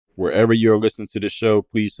Wherever you're listening to the show,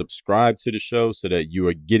 please subscribe to the show so that you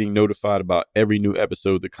are getting notified about every new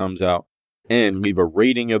episode that comes out, and leave a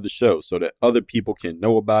rating of the show so that other people can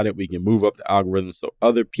know about it. We can move up the algorithm so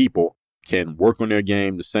other people can work on their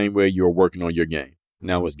game the same way you're working on your game.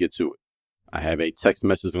 Now let's get to it. I have a text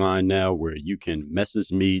message line now where you can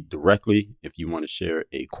message me directly if you want to share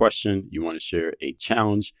a question, you want to share a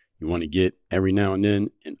challenge, you want to get every now and then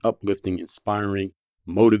an uplifting, inspiring,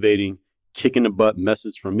 motivating, kicking the butt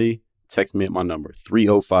message from me. Text me at my number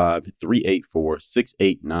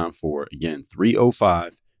 305-384-6894. Again,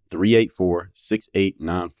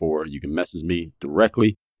 305-384-6894. You can message me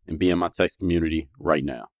directly and be in my text community right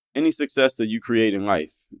now. Any success that you create in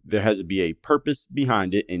life, there has to be a purpose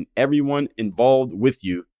behind it, and everyone involved with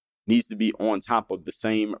you needs to be on top of the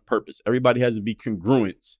same purpose. Everybody has to be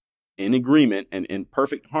congruent, in agreement, and in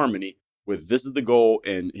perfect harmony with this is the goal,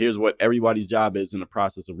 and here's what everybody's job is in the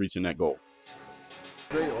process of reaching that goal.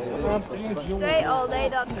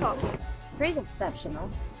 GreatAllDay.com. Pretty exceptional.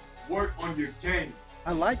 Work on your game.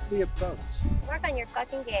 I like the approach. Work on your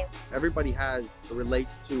fucking game. Everybody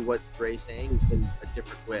relates to what Dre's saying in a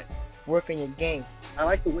different way. Work on your game. I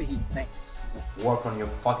like the way he thinks. Work on your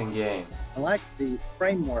fucking game. I like the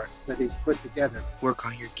frameworks that he's put together. Work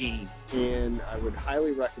on your game. And I would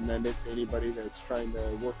highly recommend it to anybody that's trying to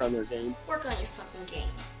work on their game. Work on your fucking game.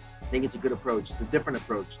 I think it's a good approach. It's a different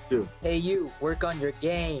approach, too. Hey, you, work on your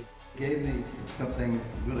game. Gave me something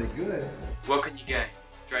really good. Work on your game.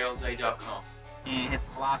 GreatAllDay.com. And his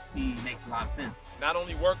philosophy makes a lot of sense. Not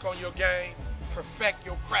only work on your game, perfect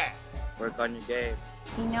your craft. Work on your game.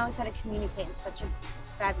 He knows how to communicate in such a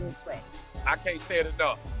fabulous way. I can't say it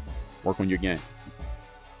enough. Work on your game.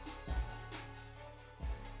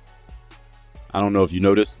 I don't know if you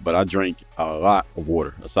noticed, but I drink a lot of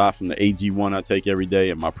water. Aside from the AG1 I take every day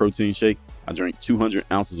and my protein shake, I drink 200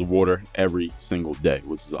 ounces of water every single day,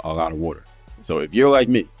 which is a lot of water. So if you're like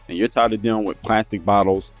me and you're tired of dealing with plastic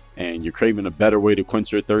bottles and you're craving a better way to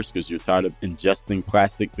quench your thirst because you're tired of ingesting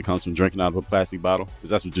plastic that comes from drinking out of a plastic bottle, because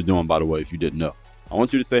that's what you're doing, by the way, if you didn't know, I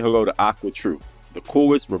want you to say hello to AquaTrue, the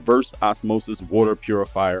coolest reverse osmosis water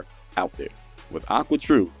purifier out there. With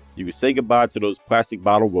AquaTrue, you can say goodbye to those plastic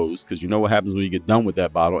bottle woes, because you know what happens when you get done with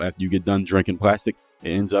that bottle after you get done drinking plastic.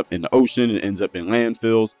 It ends up in the ocean, it ends up in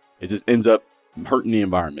landfills, it just ends up hurting the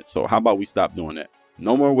environment. So how about we stop doing that?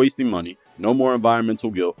 No more wasting money, no more environmental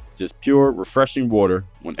guilt, just pure, refreshing water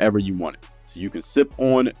whenever you want it. So you can sip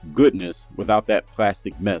on goodness without that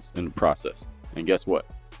plastic mess in the process. And guess what?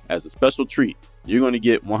 As a special treat, you're going to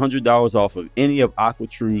get $100 off of any of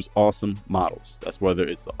AquaTrue's awesome models. That's whether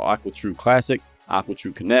it's the AquaTrue Classic,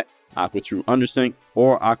 AquaTrue Connect, AquaTrue Undersink,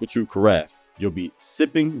 or AquaTrue Carafe. You'll be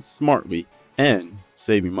sipping smartly and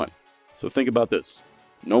saving money. So think about this.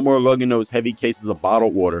 No more lugging those heavy cases of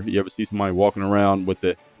bottled water. You ever see somebody walking around with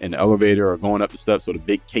in the elevator or going up the steps with a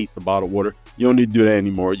big case of bottled water? You don't need to do that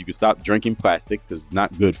anymore. You can stop drinking plastic because it's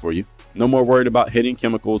not good for you. No more worried about hidden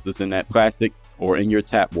chemicals that's in that plastic or in your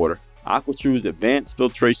tap water. AquaTrue's advanced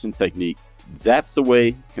filtration technique zaps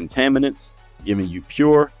away contaminants, giving you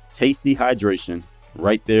pure, tasty hydration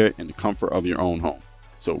right there in the comfort of your own home.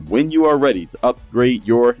 So when you are ready to upgrade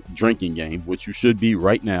your drinking game, which you should be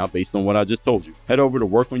right now based on what I just told you, head over to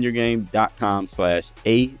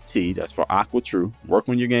workonyourgame.com/AT. That's for AquaTrue.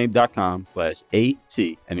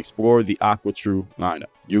 Workonyourgame.com/AT and explore the AquaTrue lineup.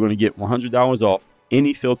 You're going to get $100 off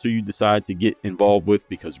any filter you decide to get involved with,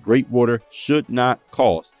 because great water should not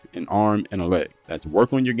cost an arm and a leg. That's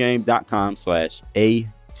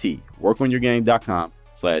workonyourgame.com/AT.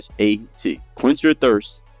 Workonyourgame.com/AT. Quench your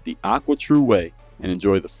thirst the AquaTrue way and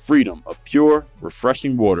enjoy the freedom of pure,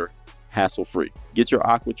 refreshing water, hassle-free. Get your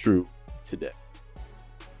AquaTrue today.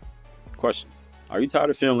 Question: are you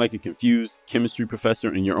tired of feeling like a confused chemistry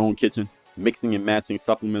professor in your own kitchen, mixing and matching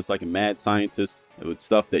supplements like a mad scientist with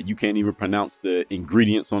stuff that you can't even pronounce the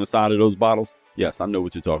ingredients on the side of those bottles? Yes, I know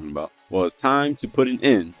what you're talking about. Well, it's time to put an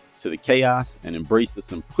end to the chaos and embrace the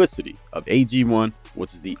simplicity of AG1,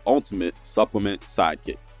 which is the ultimate supplement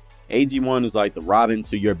sidekick. AG1 is like the Robin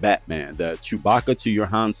to your Batman, the Chewbacca to your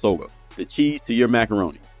Han Solo, the cheese to your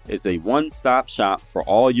macaroni. It's a one-stop shop for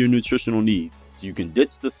all your nutritional needs, so you can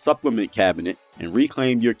ditch the supplement cabinet and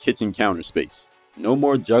reclaim your kitchen counter space. No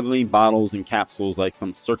more juggling bottles and capsules like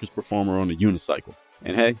some circus performer on a unicycle.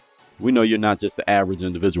 And hey, we know you're not just the average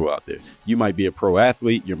individual out there. You might be a pro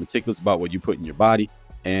athlete, you're meticulous about what you put in your body,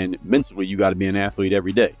 and mentally you got to be an athlete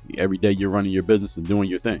every day. Every day you're running your business and doing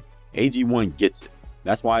your thing. AG1 gets it.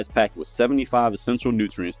 That's why it's packed with 75 essential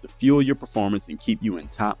nutrients to fuel your performance and keep you in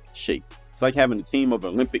top shape. It's like having a team of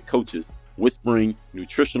Olympic coaches whispering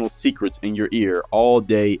nutritional secrets in your ear all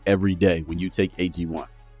day, every day when you take AG1.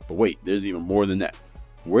 But wait, there's even more than that.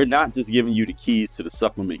 we're not just giving you the keys to the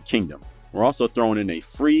supplement kingdom. We're also throwing in a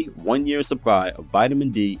free 1-year supply of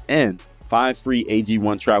vitamin D and 5 free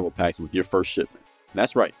AG1 travel packs with your first shipment.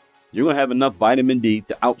 That's right. You're going to have enough vitamin D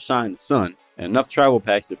to outshine the sun and enough travel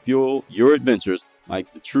packs to fuel your adventures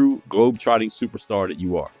like the true globe-trotting superstar that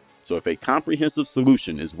you are. So if a comprehensive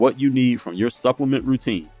solution is what you need from your supplement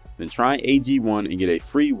routine, then try AG1 and get a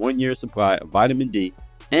free 1-year supply of vitamin D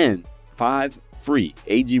and 5 free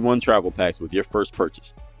AG1 travel packs with your first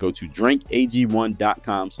purchase. Go to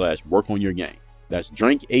drinkag1.com/workonyourgame. That's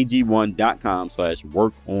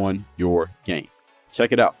drinkag1.com/workonyourgame.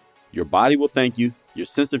 Check it out. Your body will thank you. Your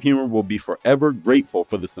sense of humor will be forever grateful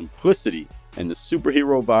for the simplicity and the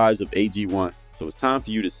superhero vibes of AG1. So it's time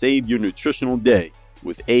for you to save your nutritional day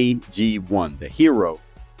with AG1, the hero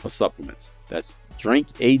of supplements. That's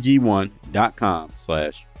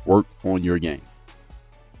drinkag1.com/workonyourgame.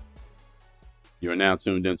 You are now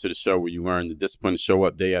tuned into the show where you learn the discipline to show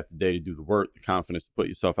up day after day to do the work, the confidence to put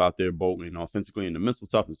yourself out there boldly and authentically, and the mental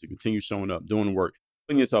toughness to continue showing up, doing the work,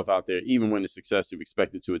 putting yourself out there, even when the success you've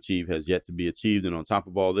expected to achieve has yet to be achieved. And on top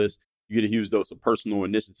of all this, you get a huge dose of personal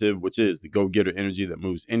initiative, which is the go-getter energy that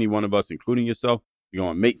moves any one of us, including yourself. You're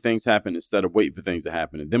going to make things happen instead of waiting for things to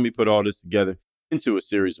happen. And then we put all this together into a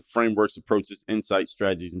series of frameworks, approaches, insights,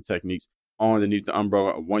 strategies, and techniques all underneath the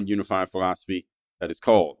umbrella of one unified philosophy that is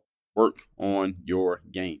called Work on Your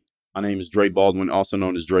Game. My name is Dre Baldwin, also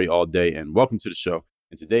known as Dre All Day, and welcome to the show.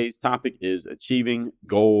 And today's topic is achieving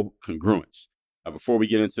goal congruence. Now, before we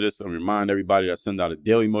get into this, I'll remind everybody that I send out a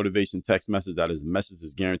daily motivation text message. That is a message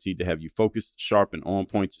that's guaranteed to have you focused, sharp, and on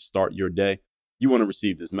point to start your day. You want to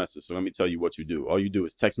receive this message, so let me tell you what you do. All you do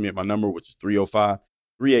is text me at my number, which is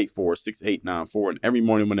 305-384-6894. And every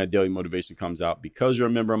morning when that daily motivation comes out, because you're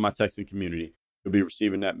a member of my texting community, you'll be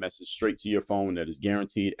receiving that message straight to your phone that is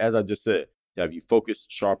guaranteed, as I just said, to have you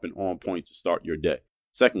focused, sharp, and on point to start your day.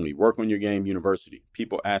 Secondly, Work on Your Game University.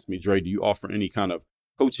 People ask me, Dre, do you offer any kind of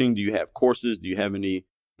coaching? Do you have courses? Do you have any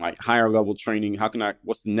like higher level training?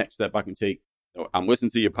 What's the next step I can take? I'm listening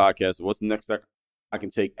to your podcast. What's the next step I can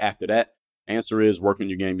take after that? Answer is Work on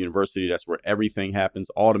Your Game University. That's where everything happens.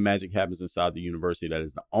 All the magic happens inside the university. That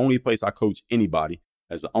is the only place I coach anybody.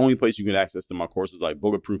 That's the only place you get access to my courses like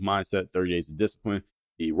Bulletproof Mindset, 30 Days of Discipline,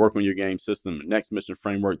 the Work on Your Game System, the Next Mission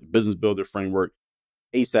Framework, the Business Builder Framework,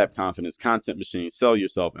 ASAP Confidence, Content Machine, Sell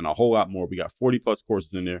Yourself, and a whole lot more. We got 40 plus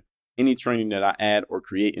courses in there. Any training that I add or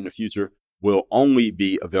create in the future will only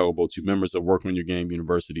be available to members of Work on Your Game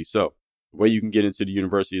University. So the way you can get into the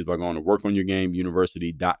university is by going to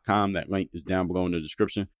workonyourgameuniversity.com. That link is down below in the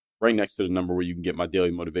description, right next to the number where you can get my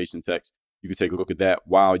daily motivation text. You can take a look at that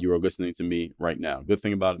while you are listening to me right now. Good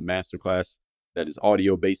thing about a masterclass that is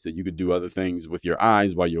audio based that you could do other things with your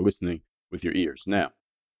eyes while you're listening with your ears. Now,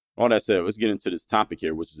 all that said, let's get into this topic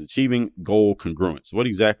here, which is achieving goal congruence. What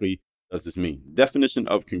exactly does this mean? The definition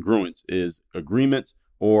of congruence is agreement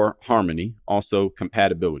or harmony, also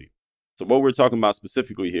compatibility. So what we're talking about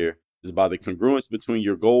specifically here is about the congruence between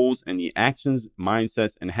your goals and the actions,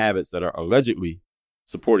 mindsets, and habits that are allegedly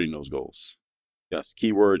supporting those goals. Yes,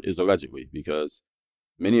 keyword is allegedly, because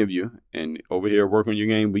many of you, and over here Work on Your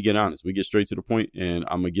Game, we get honest. We get straight to the point, and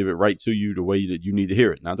I'm going to give it right to you the way that you need to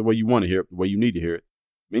hear it. Not the way you want to hear it, the way you need to hear it.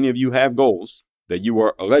 Many of you have goals that you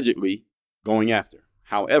are allegedly going after.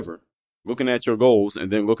 However, looking at your goals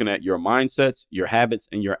and then looking at your mindsets, your habits,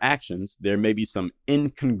 and your actions, there may be some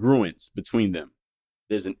incongruence between them.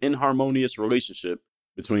 There's an inharmonious relationship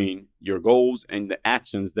between your goals and the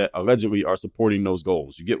actions that allegedly are supporting those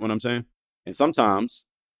goals. You get what I'm saying? And sometimes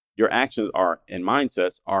your actions and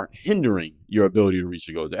mindsets are hindering your ability to reach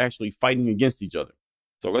your goals. They're actually fighting against each other.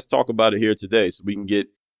 So let's talk about it here today so we can get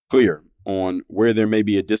clear on where there may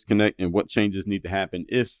be a disconnect and what changes need to happen,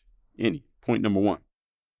 if any. Point number one.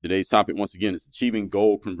 Today's topic, once again, is achieving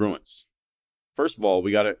goal congruence. First of all,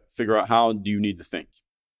 we got to figure out, how do you need to think?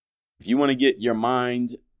 If you want to get your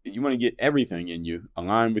mind, you want to get everything in you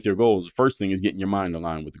aligned with your goals, the first thing is getting your mind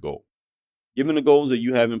aligned with the goal. Given the goals that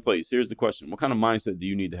you have in place, here's the question. What kind of mindset do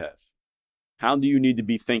you need to have? How do you need to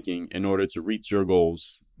be thinking in order to reach your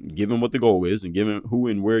goals? Given what the goal is and given who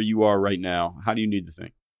and where you are right now, how do you need to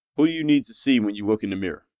think? Who do you need to see when you look in the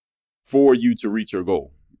mirror for you to reach your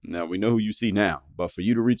goal? Now, we know who you see now, but for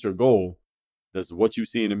you to reach your goal, does what you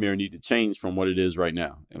see in the mirror need to change from what it is right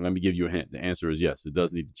now? And let me give you a hint. The answer is yes, it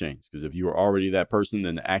does need to change. Because if you were already that person,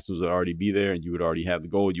 then the actions would already be there and you would already have the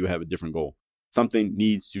goal. You have a different goal. Something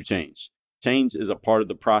needs to change. Change is a part of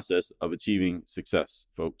the process of achieving success,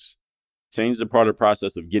 folks. Change is a part of the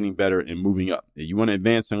process of getting better and moving up. If you want to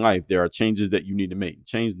advance in life, there are changes that you need to make.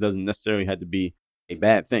 Change doesn't necessarily have to be a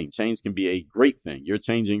bad thing. Change can be a great thing. You're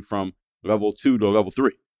changing from level 2 to level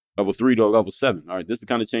 3. Level 3 to level 7. All right, this is the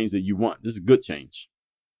kind of change that you want. This is good change.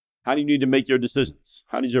 How do you need to make your decisions?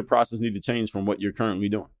 How does your process need to change from what you're currently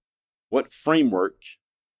doing? What framework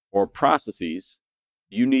or processes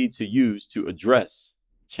do you need to use to address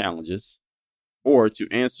challenges or to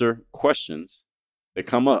answer questions that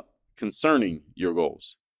come up concerning your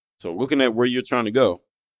goals? So looking at where you're trying to go,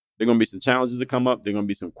 there are going to be some challenges that come up. There are going to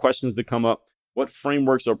be some questions that come up. What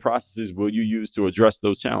frameworks or processes will you use to address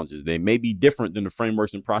those challenges? They may be different than the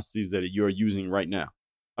frameworks and processes that you're using right now.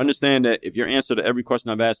 Understand that if your answer to every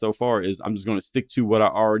question I've asked so far is, I'm just going to stick to what I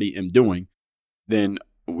already am doing, then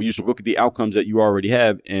you should look at the outcomes that you already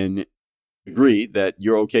have and agree that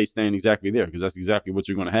you're okay staying exactly there, because that's exactly what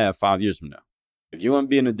you're going to have 5 years from now. If you want to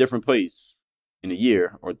be in a different place in a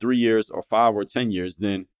year or 3 years or 5 or 10 years,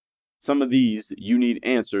 then some of these, you need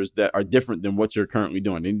answers that are different than what you're currently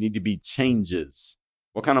doing. They need to be changes.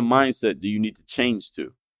 What kind of mindset do you need to change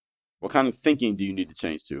to? What kind of thinking do you need to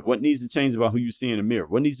change to? What needs to change about who you see in the mirror?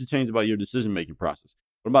 What needs to change about your decision-making process?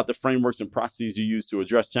 What about the frameworks and processes you use to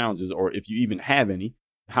address challenges, or if you even have any,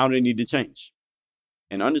 how do they need to change?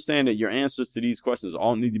 And understand that your answers to these questions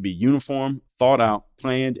all need to be uniform, thought out,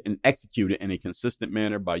 planned, and executed in a consistent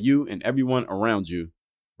manner by you and everyone around you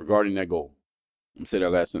regarding that goal. Let me say that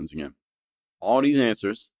last sentence again. All these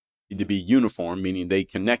answers need to be uniform, meaning they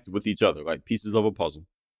connect with each other like pieces of a puzzle.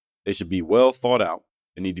 They should be well thought out.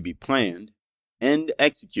 They need to be planned and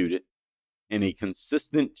executed in a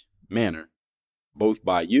consistent manner, both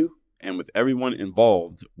by you and with everyone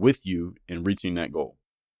involved with you in reaching that goal.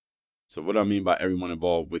 So what do I mean by everyone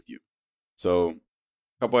involved with you? So a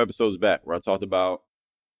couple episodes back where I talked about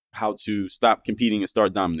how to stop competing and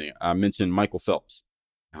start dominating, I mentioned Michael Phelps.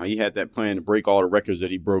 How he had that plan to break all the records that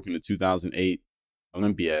he broke in the 2008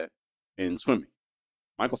 Olympiad in swimming.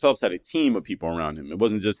 Michael Phelps had a team of people around him. It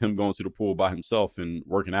wasn't just him going to the pool by himself and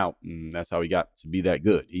working out, and that's how he got to be that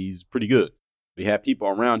good. He's pretty good. But he had people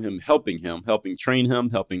around him, helping train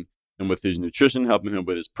him, helping him with his nutrition, helping him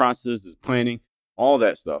with his process, his planning, all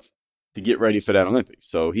that stuff to get ready for that Olympics.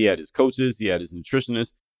 So he had his coaches, he had his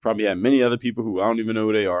nutritionists, probably had many other people who I don't even know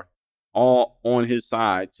who they are, all on his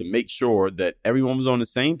side to make sure that everyone was on the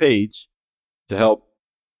same page to help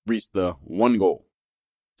reach the one goal.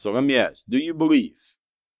 So let me ask, do you believe,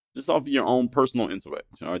 just off of your own personal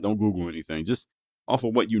intellect, all right, don't Google anything, just off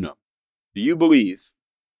of what you know, do you believe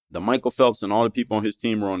that Michael Phelps and all the people on his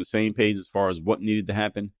team were on the same page as far as what needed to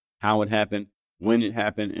happen, how it happened, when it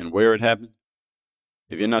happened, and where it happened?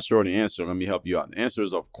 If you're not sure of the answer, let me help you out. The answer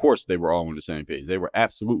is, of course, they were all on the same page. They were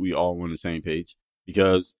absolutely all on the same page,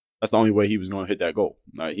 because that's the only way he was going to hit that goal.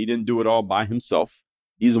 Right? He didn't do it all by himself.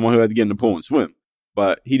 He's the one who had to get in the pool and swim.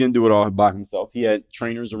 But he didn't do it all by himself. He had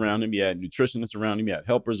trainers around him. He had nutritionists around him. He had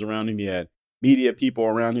helpers around him. He had media people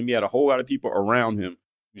around him. He had a whole lot of people around him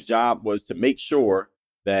whose job was to make sure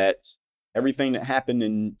that everything that happened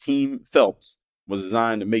in Team Phelps was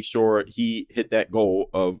designed to make sure he hit that goal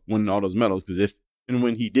of winning all those medals. Because if and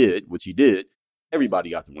when he did, which he did,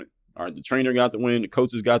 everybody got to win. All right, the trainer got to win. The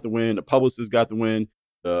coaches got to win. The publicist got to win.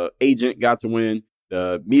 The agent got to win.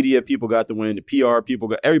 The media people got to win. The PR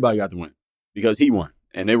people everybody got to win because he won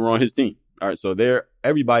and they were on his team. All right, so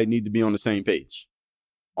everybody need to be on the same page.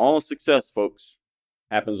 All success, folks,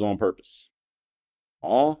 happens on purpose.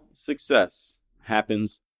 All success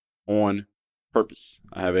happens on purpose.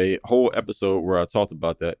 I have a whole episode where I talked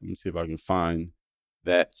about that. Let me see if I can find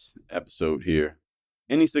that episode here.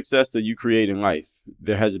 Any success that you create in life,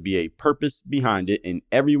 there has to be a purpose behind it, and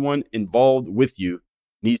everyone involved with you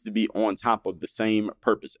needs to be on top of the same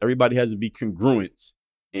purpose. Everybody has to be congruent,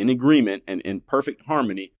 in agreement, and in perfect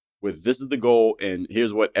harmony with this is the goal, and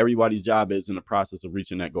here's what everybody's job is in the process of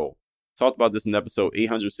reaching that goal. Talked about this in episode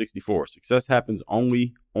 864. Success happens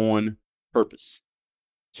only on purpose.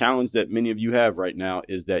 Challenge that many of you have right now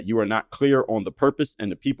is that you are not clear on the purpose,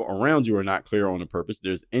 and the people around you are not clear on the purpose.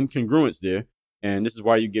 There's incongruence there, and this is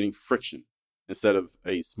why you're getting friction instead of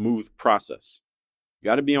a smooth process. You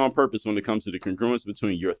got to be on purpose when it comes to the congruence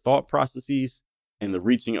between your thought processes and the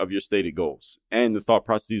reaching of your stated goals, and the thought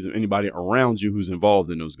processes of anybody around you who's involved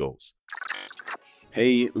in those goals.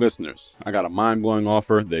 Hey, listeners, I got a mind-blowing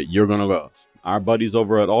offer that you're going to love. Our buddies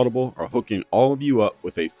over at Audible are hooking all of you up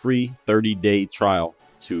with a free 30-day trial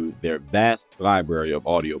to their vast library of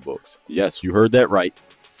audiobooks. Yes, you heard that right,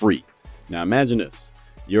 free. Now imagine this.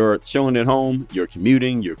 You're chilling at home, you're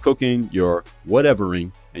commuting, you're cooking, you're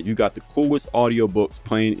whatevering, and you got the coolest audiobooks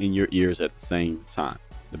playing in your ears at the same time.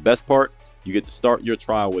 The best part, you get to start your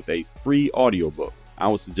trial with a free audiobook. I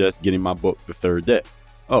would suggest getting my book The Third Day.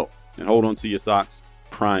 Oh, and hold on to your socks,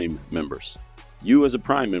 Prime members. You as a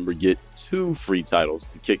Prime member get 2 free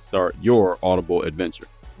titles to kickstart your Audible adventure.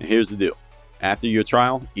 And here's the deal. After your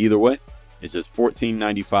trial, either way, it's just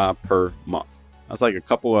 $14.95 per month. That's like a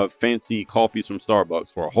couple of fancy coffees from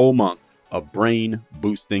Starbucks for a whole month of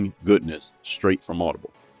brain-boosting goodness straight from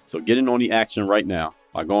Audible. So get in on the action right now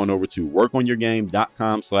by going over to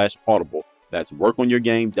workonyourgame.com/audible. That's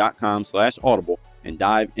workonyourgame.com/audible and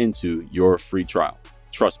dive into your free trial.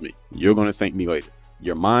 Trust me, you're going to thank me later.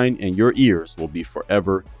 Your mind and your ears will be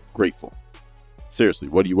forever grateful. Seriously,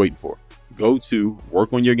 what are you waiting for? Go to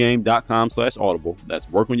workonyourgame.com/audible. That's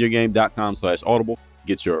workonyourgame.com/audible.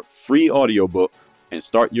 Get your free audiobook and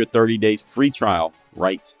start your 30-day free trial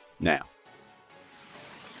right now.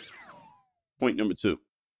 Point number 2.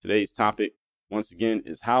 Today's topic, once again,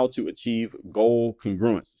 is how to achieve goal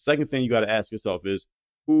congruence. The second thing you got to ask yourself is,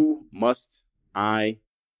 who must I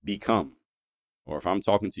become? Or if I'm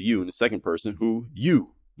talking to you in the second person, who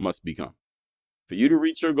you must become. For you to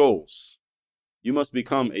reach your goals, you must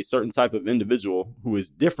become a certain type of individual who is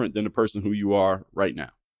different than the person who you are right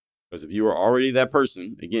now. Because if you were already that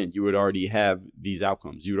person, again, you would already have these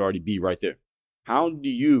outcomes. You would already be right there. How do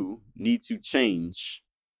you need to change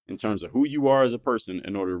in terms of who you are as a person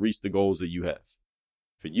in order to reach the goals that you have?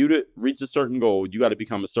 For you to reach a certain goal, you got to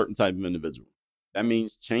become a certain type of individual. That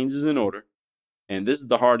means change is in order. And this is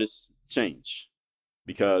the hardest change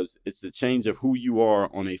because it's the change of who you are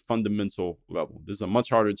on a fundamental level. This is a much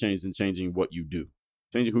harder change than changing what you do.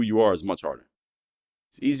 Changing who you are is much harder.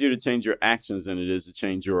 It's easier to change your actions than it is to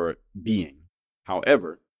change your being.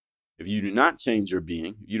 However, if you do not change your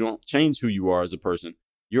being, you don't change who you are as a person,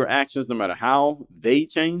 your actions, no matter how they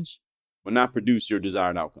change, will not produce your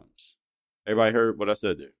desired outcomes. Everybody heard what I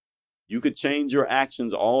said there? You could change your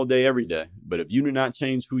actions all day, every day, but if you do not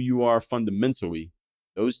change who you are fundamentally,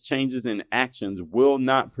 those changes in actions will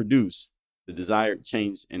not produce the desired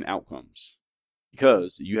change in outcomes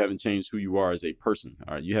because you haven't changed who you are as a person.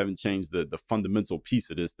 All right, you haven't changed the fundamental piece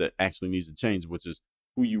of this that actually needs to change, which is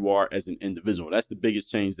who you are as an individual. That's the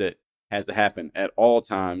biggest change that has to happen at all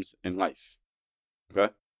times in life.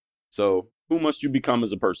 Okay, so who must you become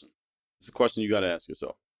as a person? It's a question you got to ask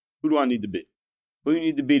yourself. Who do I need to be? Who do you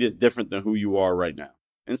need to be that's different than who you are right now?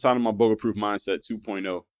 Inside of my Bulletproof Mindset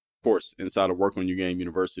 2.0 course, inside of Work on Your Game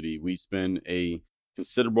University, we spend a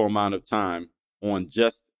considerable amount of time on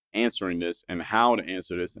just answering this and how to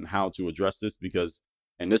answer this and how to address this, because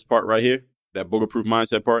in this part right here, that Bulletproof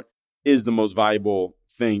Mindset part is the most valuable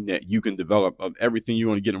thing that you can develop of everything you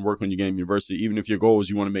want to get in Work on Your Game University. Even if your goal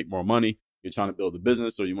is you want to make more money, you're trying to build a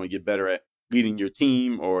business, or you want to get better at leading your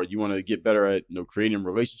team, or you want to get better at creating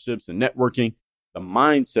relationships and networking, the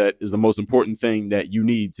mindset is the most important thing that you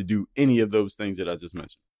need to do any of those things that I just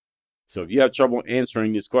mentioned. So if you have trouble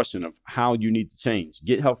answering this question of how you need to change,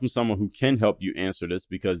 get help from someone who can help you answer this,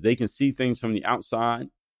 because they can see things from the outside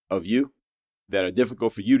of you that are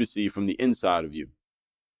difficult for you to see from the inside of you.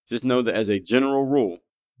 Just know that as a general rule,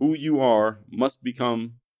 who you must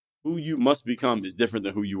become is different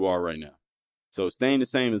than who you are right now. So staying the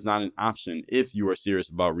same is not an option if you are serious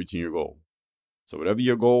about reaching your goal. So whatever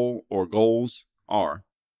your goal or goals are,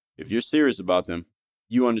 if you're serious about them,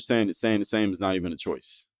 you understand that staying the same is not even a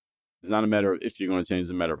choice. It's not a matter of if you're going to change, it's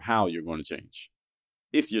a matter of how you're going to change.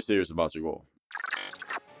 If you're serious about your goal.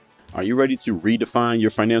 Are you ready to redefine your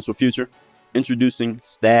financial future? Introducing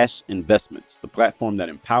Stash Investments, the platform that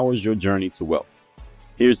empowers your journey to wealth.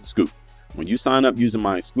 Here's the scoop. When you sign up using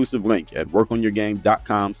my exclusive link at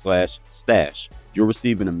workonyourgame.com/stash, you'll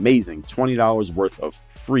receive an amazing $20 worth of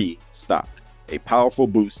free stock, a powerful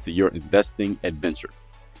boost to your investing adventure.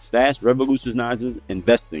 Stash revolutionizes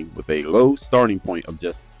investing with a low starting point of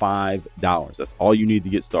just $5. That's all you need to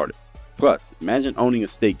get started. Plus, imagine owning a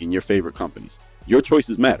stake in your favorite companies. Your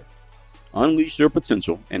choices matter. Unleash your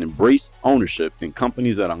potential and embrace ownership in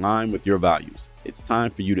companies that align with your values. It's time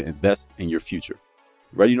for you to invest in your future.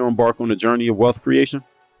 Ready to embark on the journey of wealth creation?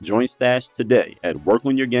 Join Stash today at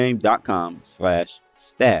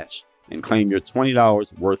workonyourgame.com/stash and claim your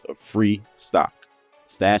 $20 worth of free stock.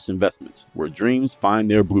 Stash Investments, where dreams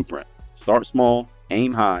find their blueprint. Start small,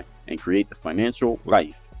 aim high, and create the financial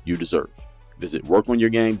life you deserve. Visit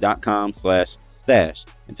workonyourgame.com/stash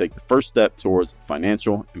and take the first step towards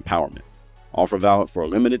financial empowerment. Offer valid for a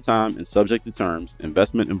limited time and subject to terms.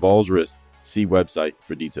 Investment involves risk. See website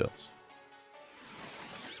for details.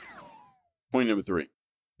 Point number 3.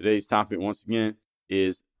 Today's topic, once again,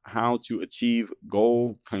 is how to achieve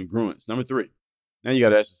goal congruence. Number 3. Now you got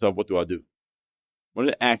to ask yourself, what do I do? What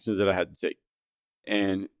are the actions that I had to take?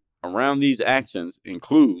 And around these actions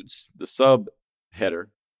includes the subheader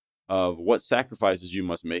of what sacrifices you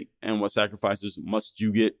must make and what sacrifices must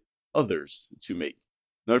you get others to make.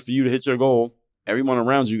 In order for you to hit your goal, everyone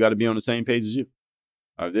around you got to be on the same page as you.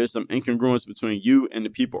 If there's some incongruence between you and the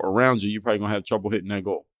people around you, you're probably going to have trouble hitting that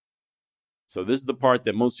goal. So this is the part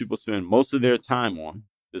that most people spend most of their time on,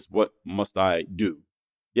 is what must I do?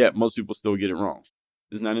 Yet most people still get it wrong.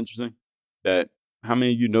 Isn't that interesting? That how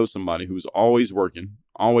many of you know somebody who's always working,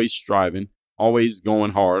 always striving, always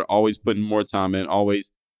going hard, always putting more time in,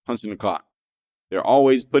 always punching the clock? They're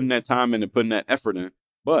always putting that time in and putting that effort in.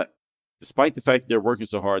 But despite the fact they're working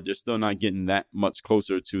so hard, they're still not getting that much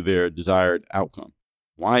closer to their desired outcome.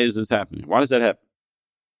 Why is this happening? Why does that happen?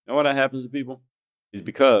 You know why that happens to people? It's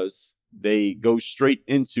because they go straight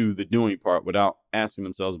into the doing part without asking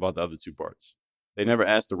themselves about the other two parts. They never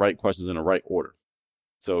ask the right questions in the right order.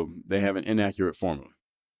 So they have an inaccurate formula.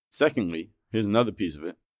 Secondly, here's another piece of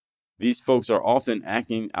it. These folks are often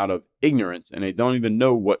acting out of ignorance and they don't even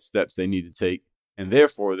know what steps they need to take. And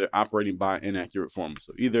therefore, they're operating by inaccurate formula.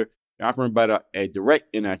 So either you're operating by a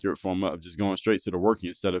direct inaccurate formula of just going straight to the working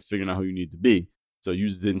instead of figuring out who you need to be. So you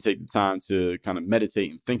just didn't take the time to kind of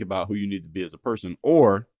meditate and think about who you need to be as a person.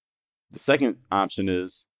 Or the second option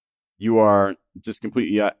is you are just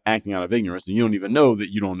completely acting out of ignorance and you don't even know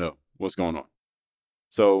that you don't know what's going on.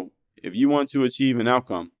 So if you want to achieve an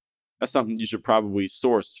outcome, that's something you should probably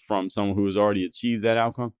source from someone who has already achieved that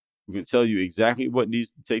outcome, who can tell you exactly what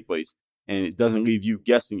needs to take place. And it doesn't leave you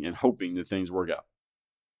guessing and hoping that things work out.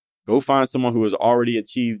 Go find someone who has already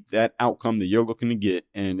achieved that outcome that you're looking to get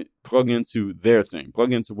and plug into their thing,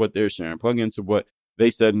 plug into what they're sharing, plug into what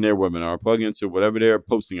they said in their webinar, plug into whatever they're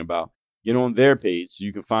posting about. Get on their page so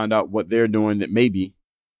you can find out what they're doing that maybe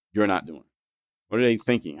you're not doing. What are they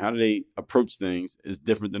thinking? How do they approach things is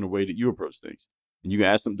different than the way that you approach things. And you can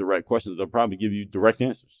ask them direct questions. They'll probably give you direct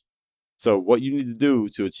answers. So what you need to do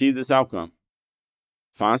to achieve this outcome,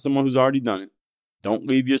 find someone who's already done it. Don't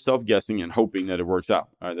leave yourself guessing and hoping that it works out.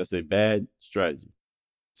 All right, that's a bad strategy.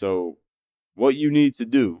 So what you need to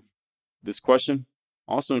do, this question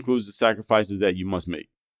also includes the sacrifices that you must make.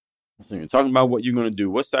 So you're talking about what you're going to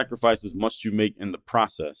do. What sacrifices must you make in the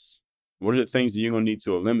process? What are the things that you're going to need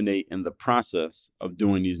to eliminate in the process of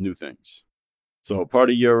doing these new things? So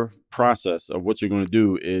part of your process of what you're going to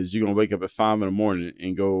do is you're going to wake up at 5 a.m.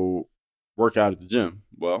 and go work out at the gym.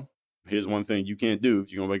 Well, here's one thing you can't do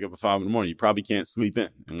if you're going to wake up at 5 a.m. You probably can't sleep in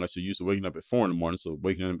unless you're used to waking up at 4 a.m. So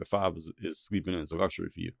waking up at 5 is sleeping in. It's a luxury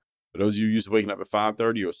for you. For those of you used to waking up at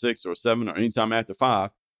 5:30 or 6 or 7 or anytime after 5,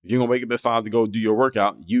 if you're going to wake up at 5 to go do your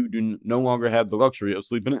workout, you do no longer have the luxury of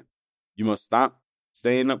sleeping in. You must stop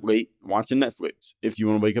staying up late watching Netflix if you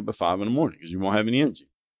want to wake up at 5 a.m. because you won't have any energy.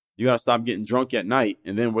 You got to stop getting drunk at night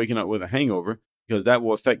and then waking up with a hangover because that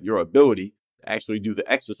will affect your ability to actually do the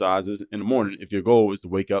exercises in the morning if your goal is to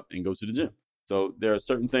wake up and go to the gym. So there are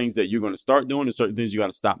certain things that you're going to start doing and certain things you got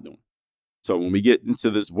to stop doing. So when we get into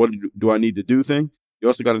this, what do I need to do thing, you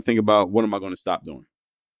also got to think about what am I going to stop doing?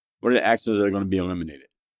 What are the actions that are going to be eliminated?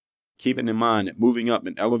 Keeping in mind that moving up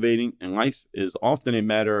and elevating in life is often a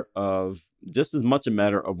matter of just as much a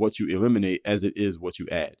matter of what you eliminate as it is what you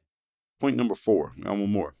add. Point number 4, I got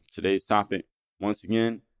one more. Today's topic, once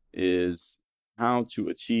again, is how to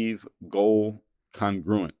achieve goal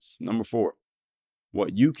congruence. Number 4,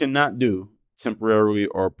 what you cannot do temporarily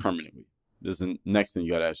or permanently. This is the next thing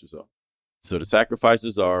you got to ask yourself. So the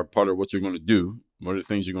sacrifices are part of what you're going to do. What are the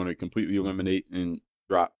things you're going to completely eliminate and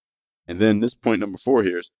drop? And then this point number 4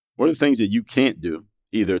 here is, what are the things that you can't do?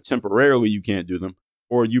 Either temporarily you can't do them,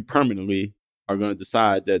 or you permanently are going to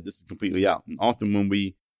decide that this is completely out. And often when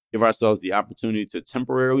we give ourselves the opportunity to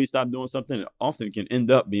temporarily stop doing something, it often can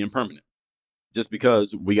end up being permanent. Just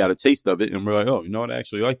because we got a taste of it and we're like, oh, you know what, I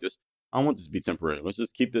actually like this. I don't want this to be temporary. Let's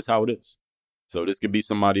just keep this how it is. So this could be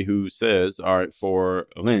somebody who says, all right, for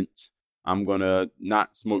Lent, I'm going to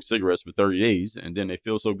not smoke cigarettes for 30 days. And then they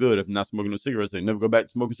feel so good if not smoking no cigarettes, they never go back to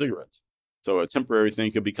smoking cigarettes. So a temporary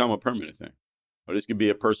thing could become a permanent thing. Or this could be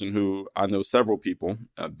a person who I know several people,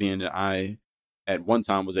 being that I at one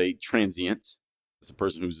time was a transient. It's a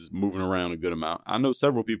person who's just moving around a good amount. I know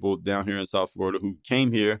several people down here in South Florida who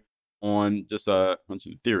came here on just a bunch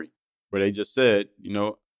of theory, where they just said, you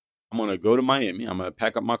know, I'm going to go to Miami. I'm going to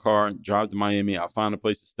pack up my car and drive to Miami. I'll find a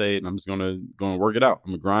place to stay and I'm just going to work it out.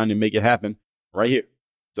 I'm going to grind and make it happen right here.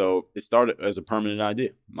 So it started as a permanent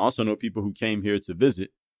idea. I also know people who came here to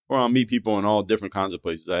visit, or I'll meet people in all different kinds of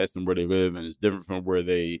places. I ask them where they live and it's different from where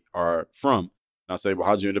they are from. And I'll say, well,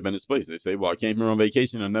 how'd you end up in this place? They say, well, I came here on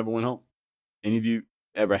vacation. I never went home. Any of you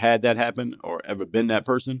ever had that happen or ever been that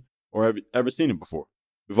person or ever seen it before?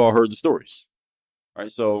 We've all heard the stories,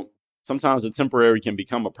 right? So sometimes a temporary can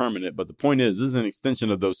become a permanent, but the point is, this is an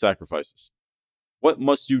extension of those sacrifices. What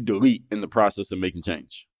must you delete in the process of making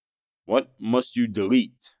change? What must you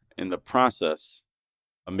delete in the process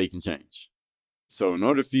of making change? So in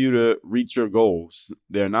order for you to reach your goals,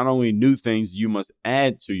 there are not only new things you must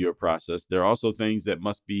add to your process, there are also things that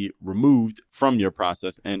must be removed from your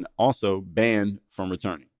process and also banned from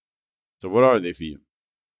returning. So what are they for you?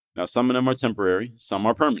 Now, some of them are temporary, some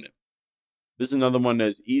are permanent. This is another one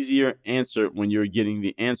that's easier answered when you're getting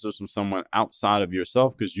the answers from someone outside of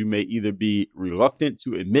yourself, because you may either be reluctant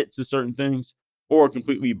to admit to certain things or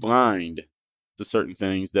completely blind to certain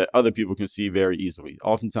things that other people can see very easily.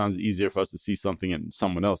 Oftentimes, it's easier for us to see something in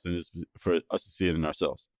someone else than it is for us to see it in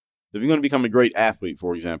ourselves. So if you're going to become a great athlete,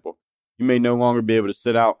 for example, you may no longer be able to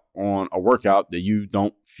sit out on a workout that you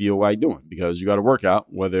don't feel like doing because you got to work out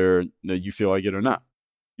whether you feel like it or not.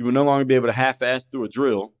 You will no longer be able to half-ass through a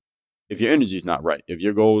drill if your energy is not right. If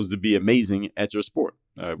your goal is to be amazing at your sport,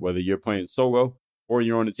 whether you're playing solo or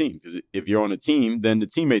you're on a team. Because if you're on a team, then the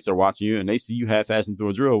teammates are watching you and they see you half-assing through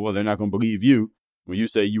a drill. Well, they're not going to believe you when you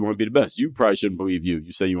say you want to be the best. You probably shouldn't believe you.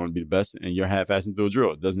 You say you want to be the best and you're half-assing through a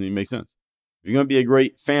drill. It doesn't even make sense. If you're going to be a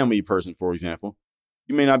great family person, for example,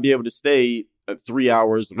 you may not be able to stay 3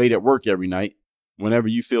 hours late at work every night whenever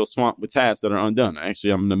you feel swamped with tasks that are undone.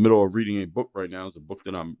 Actually, I'm in the middle of reading a book right now. It's a book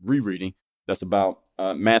that I'm rereading that's about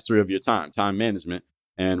mastery of your time management.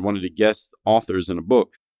 And one of the guest authors in the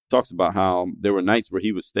book talks about how there were nights where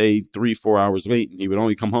he would stay 3-4 hours late and he would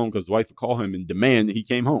only come home because his wife would call him and demand that he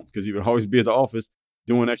came home because he would always be at the office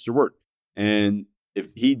doing extra work. And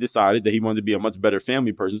if he decided that he wanted to be a much better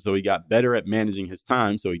family person, so he got better at managing his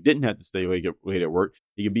time so he didn't have to stay late at work,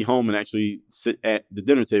 he could be home and actually sit at the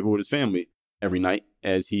dinner table with his family every night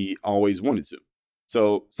as he always wanted to.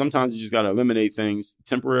 So sometimes you just got to eliminate things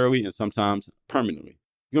temporarily and sometimes permanently.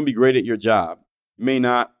 You're going to be great at your job. You may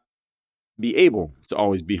not be able to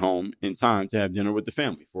always be home in time to have dinner with the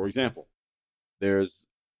family. For example, there's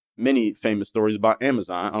many famous stories about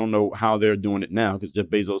Amazon. I don't know how they're doing it now because Jeff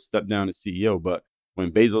Bezos stepped down as CEO. But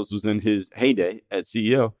when Bezos was in his heyday as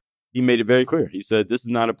CEO, he made it very clear. He said, this is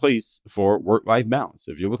not a place for work-life balance.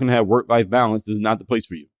 If you're looking to have work-life balance, this is not the place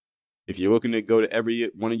for you. If you're looking to go to every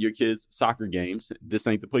one of your kids' soccer games, this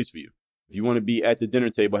ain't the place for you. If you want to be at the dinner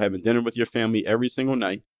table having dinner with your family every single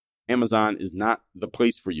night, Amazon is not the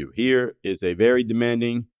place for you. Here is a very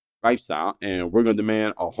demanding lifestyle, and we're going to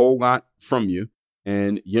demand a whole lot from you.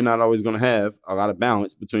 And you're not always going to have a lot of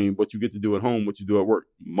balance between what you get to do at home, what you do at work.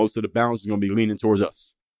 Most of the balance is going to be leaning towards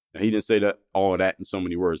us. Now, he didn't say that all of that in so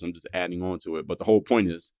many words. I'm just adding on to it. But the whole point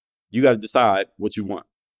is you got to decide what you want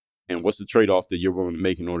and what's the trade-off that you're willing to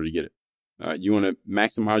make in order to get it. You want to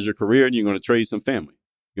maximize your career, and you're going to trade some family.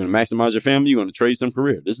 You're going to maximize your family, you're going to trade some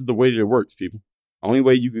career. This is the way that it works, people. Only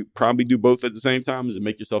way you could probably do both at the same time is to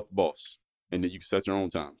make yourself the boss. And then you can set your own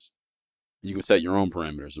times. You can set your own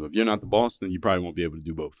parameters. So if you're not the boss, then you probably won't be able to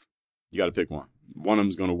do both. You got to pick one. One of them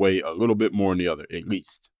is going to weigh a little bit more than the other, at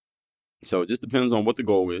least. So it just depends on what the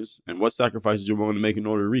goal is and what sacrifices you're willing to make in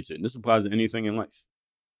order to reach it. And this applies to anything in life.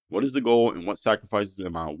 What is the goal and what sacrifices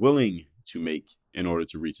am I willing to make in order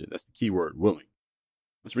to reach it? That's the key word, willing.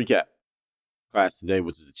 Let's recap class today,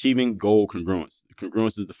 which is achieving goal congruence.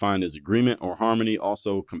 Congruence is defined as agreement or harmony,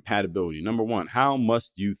 also compatibility. Number one, how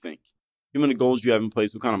must you think? Given the goals you have in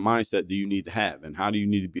place, what kind of mindset do you need to have? And how do you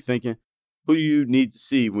need to be thinking? Who do you need to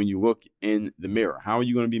see when you look in the mirror? How are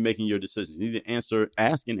you going to be making your decisions? You need to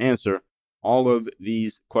ask and answer all of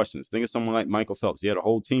these questions. Think of someone like Michael Phelps. He had a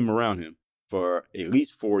whole team around him for at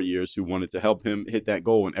least 4 years who wanted to help him hit that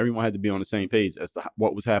goal. And everyone had to be on the same page as to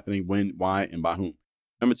what was happening, when, why, and by whom.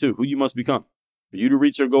 Number two, who you must become. For you to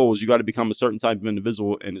reach your goals, you got to become a certain type of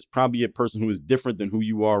individual. And it's probably a person who is different than who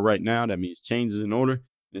you are right now. That means change is in order. And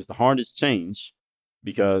it's the hardest change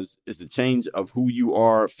because it's the change of who you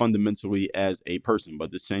are fundamentally as a person.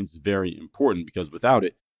 But this change is very important because without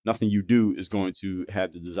it, nothing you do is going to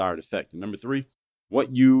have the desired effect. And number three,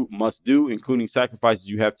 what you must do, including sacrifices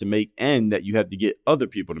you have to make and that you have to get other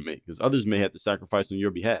people to make, because others may have to sacrifice on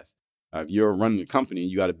your behalf. If you're running a company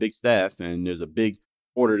and you got a big staff and there's a big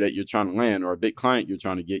order that you're trying to land or a big client you're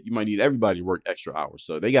trying to get, you might need everybody to work extra hours.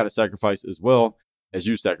 So they got to sacrifice as well as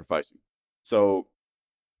you sacrificing. So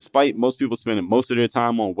despite most people spending most of their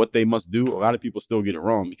time on what they must do, a lot of people still get it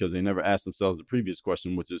wrong because they never ask themselves the previous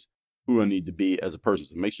question, which is who I need to be as a person.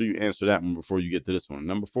 So make sure you answer that one before you get to this one.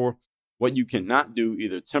 Number four, what you cannot do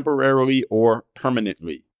either temporarily or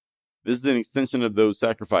permanently. This is an extension of those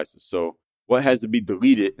sacrifices. So what has to be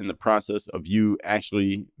deleted in the process of you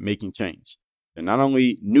actually making change? There are not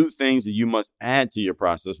only new things that you must add to your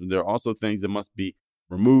process, but there are also things that must be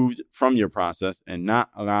removed from your process and not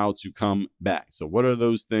allowed to come back. So what are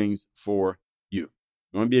those things for you?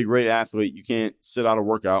 You want to be a great athlete. You can't sit out a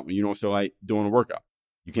workout when you don't feel like doing a workout.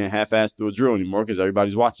 You can't half-ass do a drill anymore because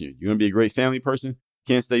everybody's watching you. You want to be a great family person. You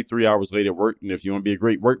can't stay 3 hours late at work. And if you want to be a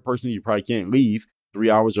great work person, you probably can't leave 3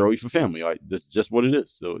 hours early for family. Like, this is just what it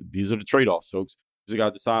is. So these are the trade-offs, folks. You just got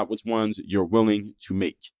to decide which ones you're willing to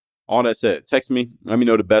make. All that said, text me. Let me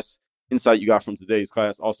know the best insight you got from today's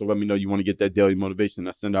class. Also, let me know you want to get that daily motivation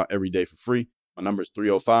I send out every day for free. My number is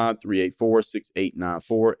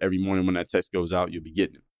 305-384-6894. Every morning when that text goes out, you'll be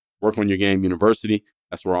getting it. Work on Your Game University.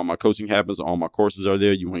 That's where all my coaching happens. All my courses are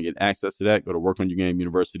there. You want to get access to that, go to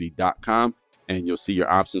workonyourgameuniversity.com and you'll see your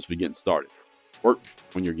options for getting started. Work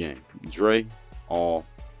on your game. Dre all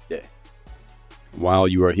day. While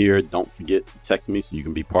you are here, don't forget to text me so you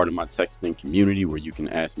can be part of my texting community where you can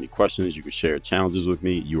ask me questions. You can share challenges with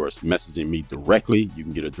me. You are messaging me directly. You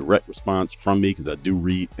can get a direct response from me because I do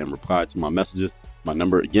read and reply to my messages. My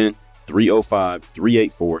number again,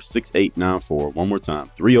 305-384-6894. One more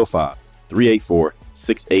time,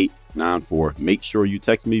 305-384-6894. Make sure you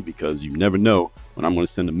text me because you never know when I'm going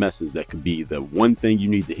to send a message that could be the one thing you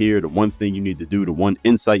need to hear, the one thing you need to do, the one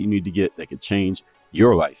insight you need to get that could change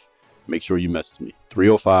your life. Make sure you message me,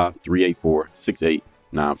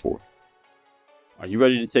 305-384-6894. Are you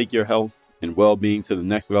ready to take your health and well-being to the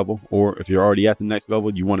next level? Or if you're already at the next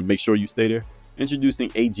level, you want to make sure you stay there? Introducing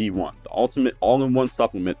AG1, the ultimate all-in-one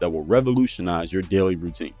supplement that will revolutionize your daily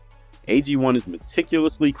routine. AG1 is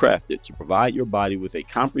meticulously crafted to provide your body with a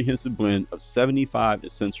comprehensive blend of 75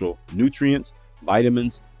 essential nutrients,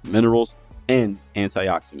 vitamins, minerals, and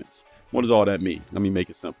antioxidants. What does all that mean? Let me make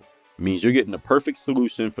it simple. It means you're getting the perfect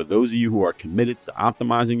solution for those of you who are committed to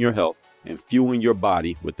optimizing your health and fueling your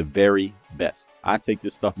body with the very best. I take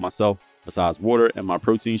this stuff myself. Besides water and my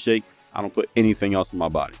protein shake, I don't put anything else in my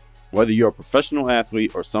body. Whether you're a professional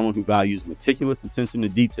athlete or someone who values meticulous attention to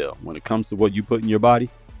detail when it comes to what you put in your body,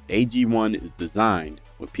 AG1 is designed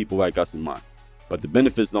with people like us in mind. But the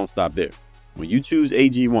benefits don't stop there. When you choose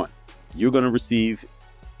AG1, you're going to receive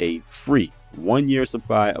a free 1-year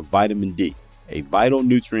supply of vitamin D, a vital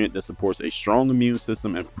nutrient that supports a strong immune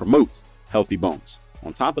system and promotes healthy bones.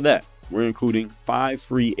 On top of that, we're including 5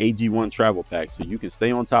 free AG1 travel packs so you can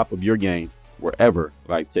stay on top of your game wherever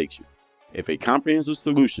life takes you. If a comprehensive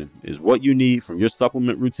solution is what you need from your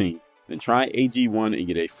supplement routine, then try AG1 and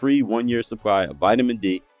get a free 1-year supply of vitamin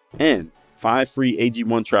D and 5 free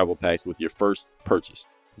AG1 travel packs with your first purchase.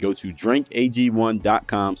 Go to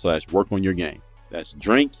drinkag1.com/workonyourgame. That's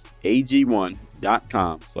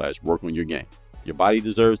drinkag1.com/workonyourgame. Your body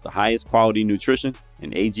deserves the highest quality nutrition,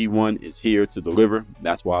 and AG1 is here to deliver.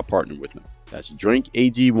 That's why I partner with them. That's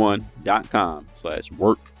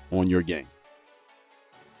drinkag1.com/workonyourgame.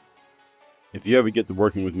 If you ever get to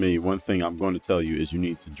working with me, one thing I'm going to tell you is you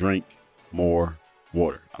need to drink more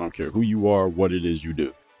water. I don't care who you are, what it is you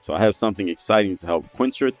do. So I have something exciting to help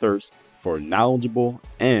quench your thirst for knowledgeable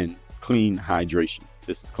and clean hydration.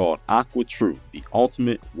 This is called AquaTrue, the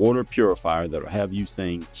ultimate water purifier that will have you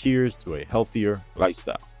saying cheers to a healthier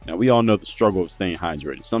lifestyle. Now, we all know the struggle of staying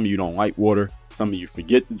hydrated. Some of you don't like water. Some of you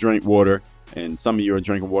forget to drink water. And some of you are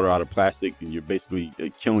drinking water out of plastic and you're basically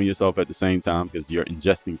killing yourself at the same time because you're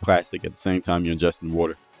ingesting plastic at the same time you're ingesting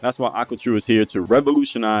water. That's why AquaTrue is here to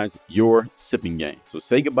revolutionize your sipping game. So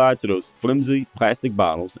say goodbye to those flimsy plastic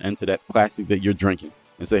bottles and to that plastic that you're drinking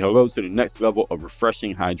and say hello to the next level of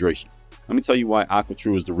refreshing hydration. Let me tell you why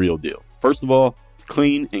AquaTrue is the real deal. First of all,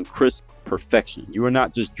 clean and crisp perfection. You are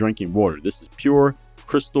not just drinking water. This is pure,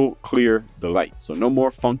 crystal clear delight. So no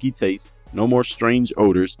more funky taste, no more strange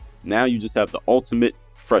odors. Now you just have the ultimate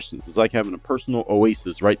freshness. It's like having a personal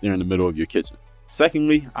oasis right there in the middle of your kitchen.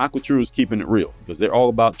 Secondly, AquaTrue is keeping it real because they're all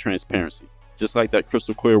about transparency, just like that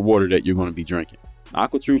crystal clear water that you're going to be drinking.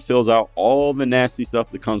 AquaTrue fills out all the nasty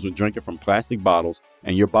stuff that comes with drinking from plastic bottles,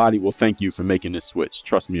 and your body will thank you for making this switch.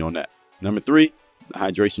 Trust me on that. Number 3, the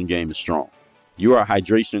hydration game is strong. You are a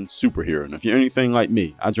hydration superhero. And if you're anything like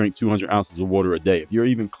me, I drink 200 ounces of water a day. If you're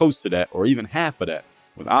even close to that or even half of that,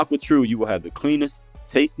 with AquaTrue, you will have the cleanest,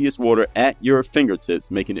 tastiest water at your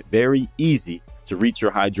fingertips, making it very easy to reach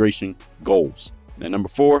your hydration goals. And number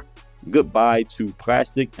 4, goodbye to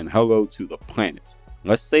plastic and hello to the planet.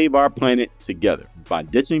 Let's save our planet together. By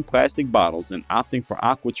ditching plastic bottles and opting for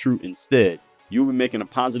AquaTrue instead, you'll be making a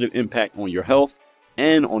positive impact on your health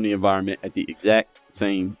and on the environment at the exact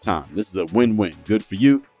same time. This is a win-win. Good for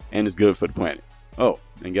you and it's good for the planet. Oh,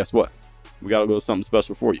 and guess what? We got a little something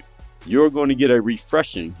special for you. You're going to get a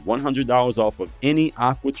refreshing $100 off of any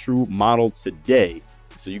AquaTrue model today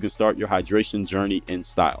so you can start your hydration journey in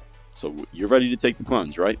style. So you're ready to take the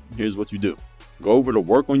plunge, right? Here's what you do. Go over to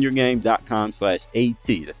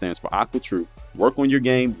workonyourgame.com/AT. That stands for AquaTrue.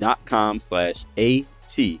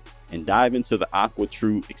 Workonyourgame.com/AT and dive into the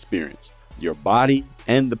AquaTrue experience. Your body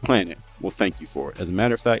and the planet will thank you for it. As a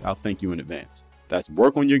matter of fact, I'll thank you in advance. That's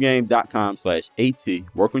workonyourgame.com/AT,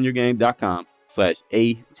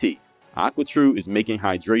 workonyourgame.com/AT. AquaTrue is making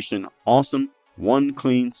hydration awesome, one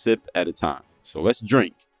clean sip at a time. So let's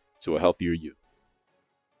drink to a healthier you.